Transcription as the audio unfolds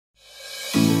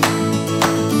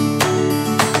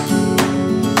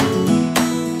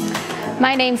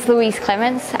My name's Louise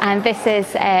and this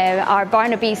is our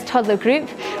Barnabees Toddler group,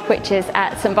 which is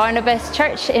at St Barnabas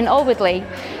Church in Alwoodley.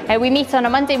 We meet on a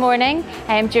Monday morning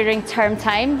during term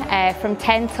time from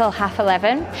 10 till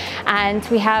 11:30, and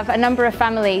we have a number of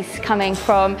families coming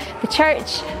from the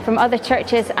church, from other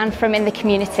churches and from in the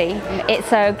community.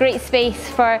 It's a great space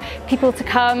for people to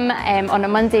come on a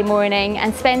Monday morning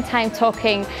and spend time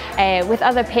talking with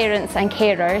other parents and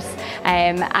carers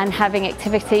and having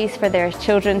activities for their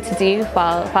children to do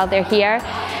while they're here.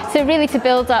 So really to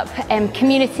build up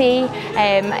community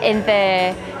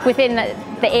within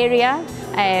the area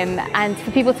and for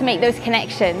people to make those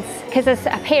connections. Because as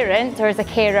a parent or as a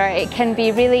carer, it can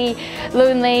be really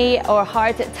lonely or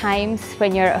hard at times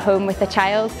when you're at home with a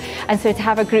child, and so to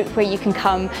have a group where you can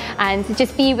come and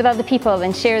just be with other people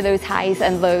and share those highs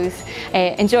and lows,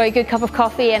 enjoy a good cup of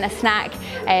coffee and a snack,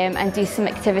 and do some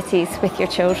activities with your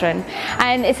children.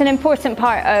 And it's an important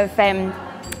part of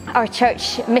our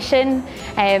church mission,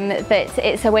 that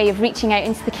it's a way of reaching out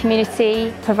into the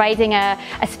community, providing a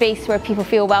space where people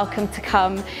feel welcome to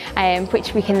come,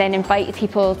 which we can then invite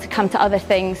people to come to other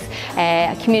things,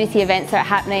 community events that are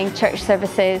happening, church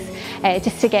services,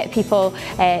 just to get people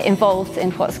involved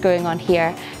in what's going on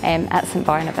here at St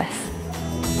Barnabas.